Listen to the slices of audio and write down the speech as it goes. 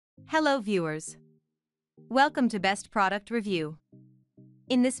Hello viewers. Welcome to Best Product Review.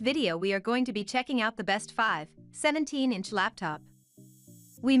 In this video we are going to be checking out the best 5 17-inch laptop.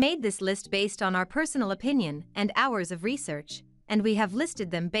 We made this list based on our personal opinion and hours of research, and we have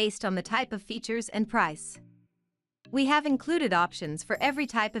listed them based on the type of features and price. We have included options for every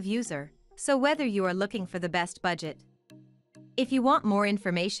type of user, so whether you are looking for the best budget. If you want more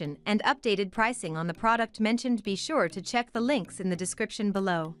information and updated pricing on the product mentioned, be sure to check the links in the description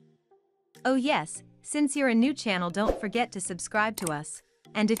below. Oh yes, since you're a new channel, don't forget to subscribe to us,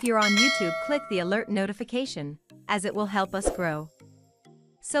 and if you're on YouTube, click the alert notification, as it will help us grow.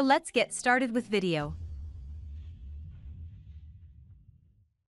 So let's get started with video.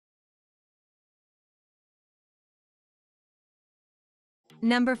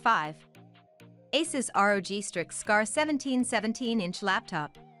 Number 5. ASUS ROG Strix Scar 17-inch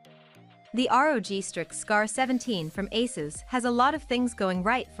laptop. The ROG Strix Scar 17 from ASUS has a lot of things going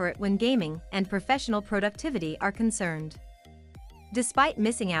right for it when gaming and professional productivity are concerned. Despite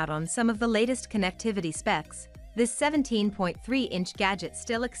missing out on some of the latest connectivity specs, this 17.3-inch gadget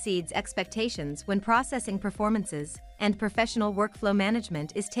still exceeds expectations when processing performances and professional workflow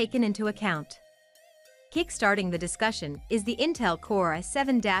management is taken into account. Kickstarting the discussion is the Intel Core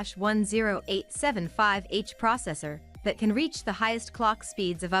i7-10875H processor that can reach the highest clock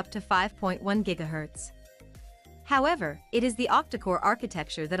speeds of up to 5.1 GHz. However, it is the octa-core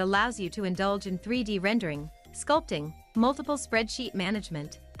architecture that allows you to indulge in 3D rendering, sculpting, multiple spreadsheet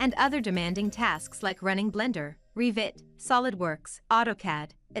management, and other demanding tasks like running Blender, Revit, Solidworks,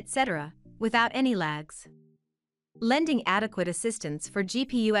 AutoCAD, etc., without any lags. Lending adequate assistance for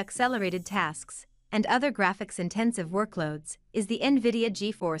GPU-accelerated tasks and other graphics-intensive workloads is the NVIDIA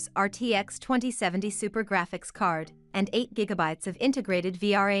GeForce RTX 2070 Super Graphics card and 8 GB of integrated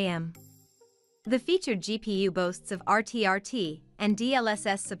VRAM. The featured GPU boasts of RTRT and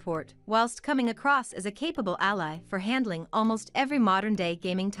DLSS support, whilst coming across as a capable ally for handling almost every modern-day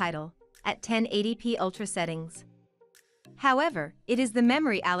gaming title at 1080p ultra settings. However, it is the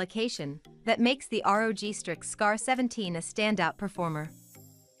memory allocation that makes the ROG Strix Scar 17 a standout performer.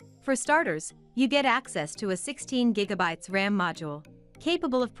 For starters, you get access to a 16 GB RAM module,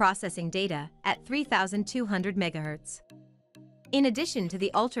 capable of processing data at 3200 MHz. In addition to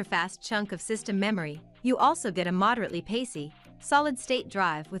the ultra-fast chunk of system memory, you also get a moderately pacey, solid-state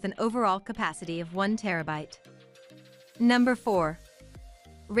drive with an overall capacity of 1 TB. Number 4.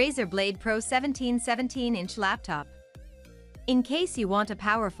 Razer Blade Pro 17-inch laptop. In case you want a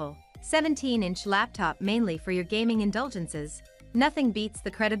powerful 17-inch laptop mainly for your gaming indulgences, nothing beats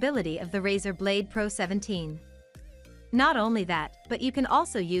the credibility of the Razer Blade Pro 17. Not only that, but you can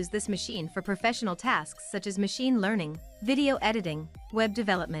also use this machine for professional tasks such as machine learning, video editing, web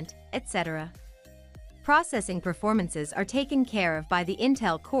development, etc. Processing performances are taken care of by the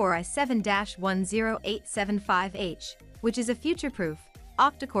Intel Core i7-10875H, which is a future-proof,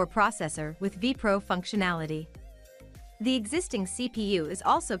 octa-core processor with vPro functionality. The existing CPU is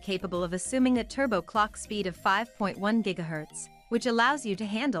also capable of assuming a turbo clock speed of 5.1 GHz, which allows you to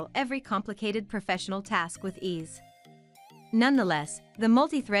handle every complicated professional task with ease. Nonetheless, the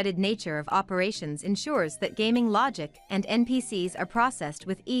multi-threaded nature of operations ensures that gaming logic and NPCs are processed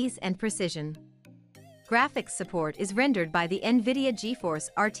with ease and precision. Graphics support is rendered by the NVIDIA GeForce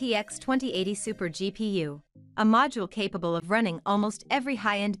RTX 2080 Super GPU, a module capable of running almost every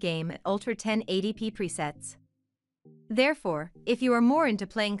high-end game at Ultra 1080p presets. Therefore, if you are more into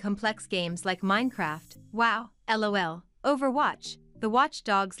playing complex games like Minecraft, WoW, LOL, Overwatch, The Watch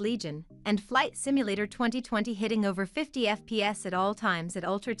Dogs Legion, and Flight Simulator 2020 hitting over 50 FPS at all times at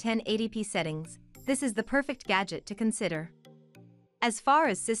Ultra 1080p settings, this is the perfect gadget to consider. As far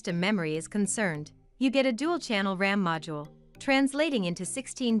as system memory is concerned, you get a dual-channel RAM module, translating into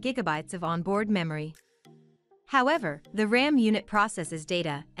 16 GB of onboard memory. However, the RAM unit processes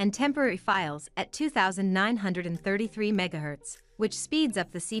data and temporary files at 2933 MHz, which speeds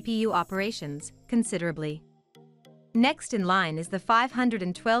up the CPU operations considerably. Next in line is the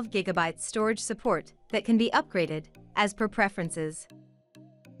 512 GB storage support that can be upgraded as per preferences.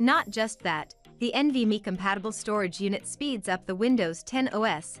 Not just that, the NVMe-compatible storage unit speeds up the Windows 10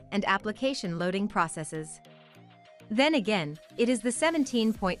 OS and application loading processes. Then again, it is the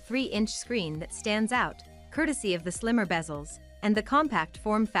 17.3-inch screen that stands out, courtesy of the slimmer bezels and the compact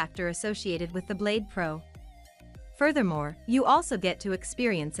form factor associated with the Blade Pro. Furthermore, you also get to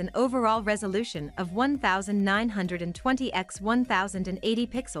experience an overall resolution of 1920 x 1080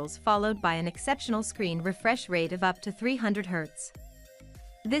 pixels followed by an exceptional screen refresh rate of up to 300 Hz.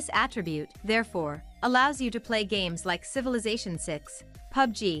 This attribute, therefore, allows you to play games like Civilization 6,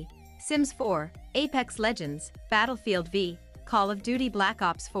 PUBG, Sims 4, Apex Legends, Battlefield V, Call of Duty Black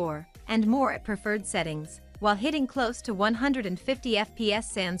Ops 4, and more at preferred settings, while hitting close to 150 FPS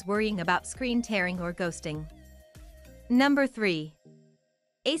sans worrying about screen tearing or ghosting. Number 3.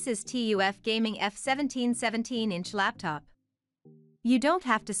 ASUS TUF Gaming F17 17-inch laptop. You don't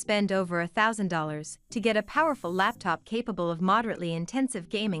have to spend over $1,000 to get a powerful laptop capable of moderately intensive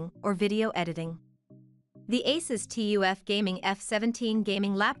gaming or video editing. The ASUS TUF Gaming F17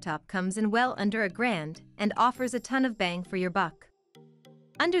 gaming laptop comes in well under $1,000 and offers a ton of bang for your buck.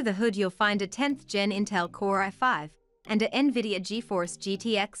 Under the hood you'll find a 10th Gen Intel Core i5 and a NVIDIA GeForce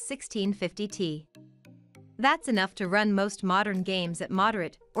GTX 1650 Ti. That's enough to run most modern games at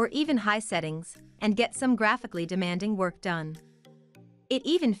moderate or even high settings and get some graphically demanding work done. It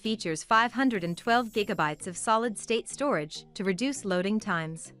even features 512 GB of solid-state storage to reduce loading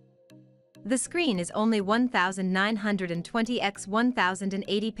times. The screen is only 1920 x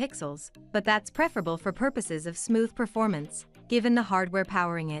 1080 pixels, but that's preferable for purposes of smooth performance, given the hardware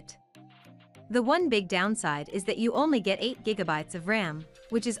powering it. The one big downside is that you only get 8 GB of RAM,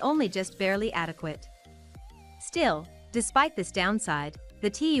 which is only just barely adequate. Still, despite this downside, the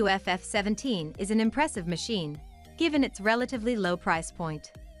TUF F17 is an impressive machine, given its relatively low price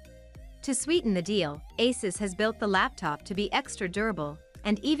point. To sweeten the deal, ASUS has built the laptop to be extra durable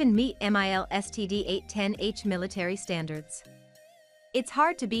and even meet MIL STD 810H military standards. It's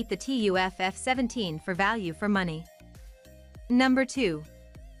hard to beat the TUF F17 for value for money. Number 2.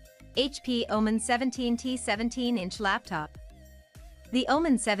 HP Omen 17T 17-inch laptop. The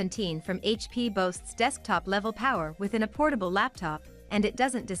Omen 17 from HP boasts desktop-level power within a portable laptop, and it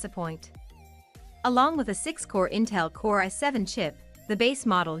doesn't disappoint. Along with a 6-core Intel Core i7 chip, the base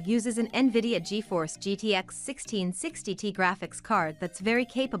model uses an NVIDIA GeForce GTX 1660 Ti graphics card that's very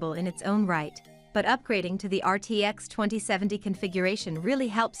capable in its own right, but upgrading to the RTX 2070 configuration really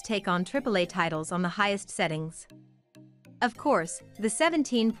helps take on AAA titles on the highest settings. Of course, the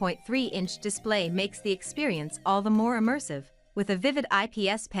 17.3-inch display makes the experience all the more immersive, with a vivid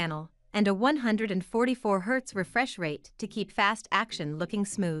IPS panel and a 144 Hz refresh rate to keep fast action looking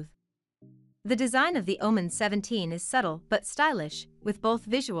smooth. The design of the Omen 17 is subtle but stylish, with both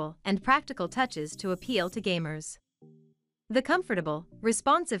visual and practical touches to appeal to gamers. The comfortable,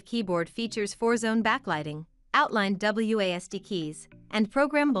 responsive keyboard features 4-zone backlighting, outlined WASD keys, and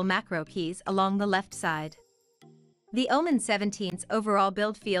programmable macro keys along the left side. The Omen 17's overall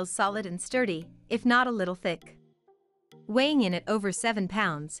build feels solid and sturdy, if not a little thick. Weighing in at over 7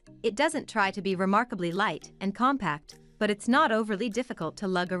 pounds, it doesn't try to be remarkably light and compact, but it's not overly difficult to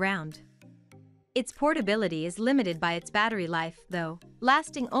lug around. Its portability is limited by its battery life, though,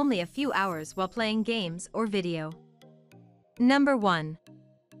 lasting only a few hours while playing games or video. Number 1.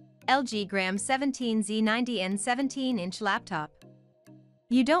 LG Gram 17 Z90N 17-inch laptop.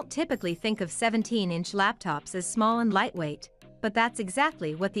 You don't typically think of 17-inch laptops as small and lightweight, but that's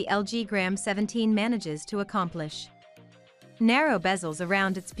exactly what the LG Gram 17 manages to accomplish. Narrow bezels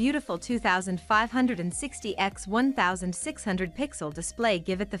around its beautiful 2560 x 1600 pixel display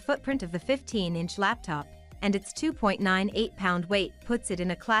give it the footprint of the 15-inch laptop, and its 2.98-pound weight puts it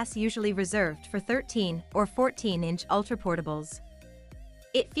in a class usually reserved for 13 or 14-inch ultra-portables.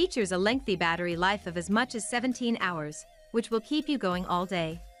 It features a lengthy battery life of as much as 17 hours, which will keep you going all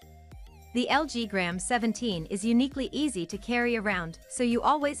day. The LG Gram 17 is uniquely easy to carry around, so you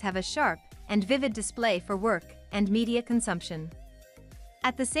always have a sharp and vivid display for work and media consumption.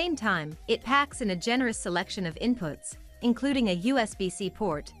 At the same time, it packs in a generous selection of inputs, including a USB-C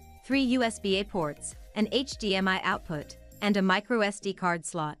port, 3 USB-A ports, an HDMI output, and a microSD card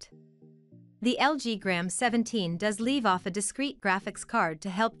slot. The LG Gram 17 does leave off a discrete graphics card to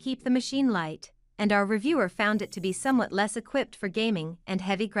help keep the machine light, and our reviewer found it to be somewhat less equipped for gaming and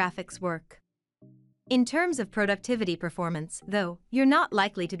heavy graphics work. In terms of productivity performance, though, you're not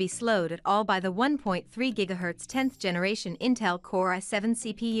likely to be slowed at all by the 1.3 GHz 10th generation Intel Core i7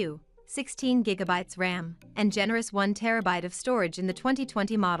 CPU, 16 GB RAM, and generous 1 TB of storage in the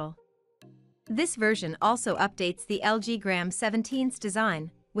 2020 model. This version also updates the LG Gram 17's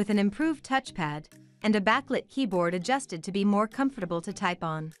design, with an improved touchpad and a backlit keyboard adjusted to be more comfortable to type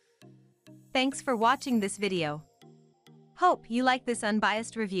on. Thanks for watching this video. Hope you like this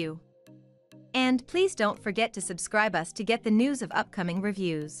unbiased review. And please don't forget to subscribe us to get the news of upcoming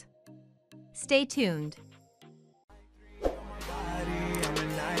reviews. Stay tuned.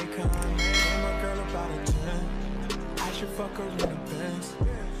 I should fuck her in the Benz.